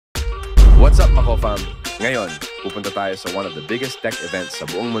What's up, Mako fam? Ngayon, pupunta tayo sa one of the biggest tech events sa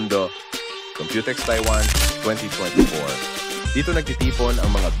buong mundo, Computex Taiwan 2024. Dito nagtitipon ang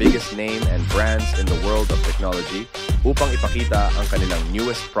mga biggest name and brands in the world of technology upang ipakita ang kanilang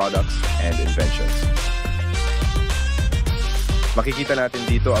newest products and inventions. Makikita natin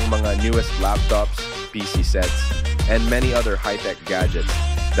dito ang mga newest laptops, PC sets, and many other high-tech gadgets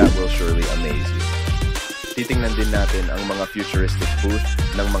that will surely amaze you. Titingnan din natin ang mga futuristic booth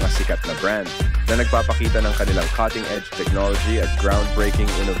ng mga sikat na brand na nagpapakita ng kanilang cutting-edge technology at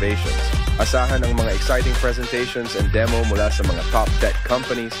groundbreaking innovations. Asahan ang mga exciting presentations and demo mula sa mga top tech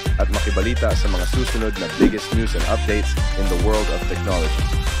companies at makibalita sa mga susunod na biggest news and updates in the world of technology.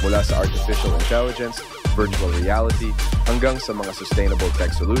 Mula sa artificial intelligence, virtual reality, hanggang sa mga sustainable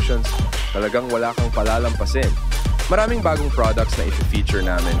tech solutions, talagang wala kang palalampasin. Maraming bagong products na i-feature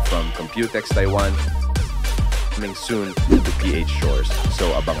namin from Computex Taiwan, coming soon to PH Shores, so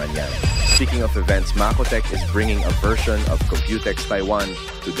abangan yan. Speaking of events, Makotek is bringing a version of Computex Taiwan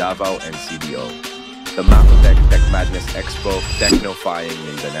to Davao and CDO. The Makotek Tech Madness Expo Technofying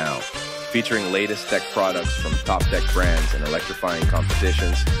Mindanao, featuring latest tech products from top tech brands and electrifying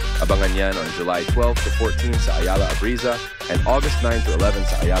competitions. Abangan yan on July 12 to 14 sa Ayala Abriza and August 9 to 11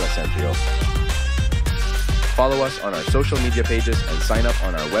 sa Ayala Centrio. Follow us on our social media pages and sign up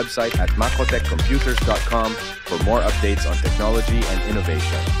on our website at makotekcomputers.com for more updates on technology and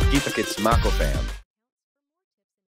innovation. Kita kits Mako fam!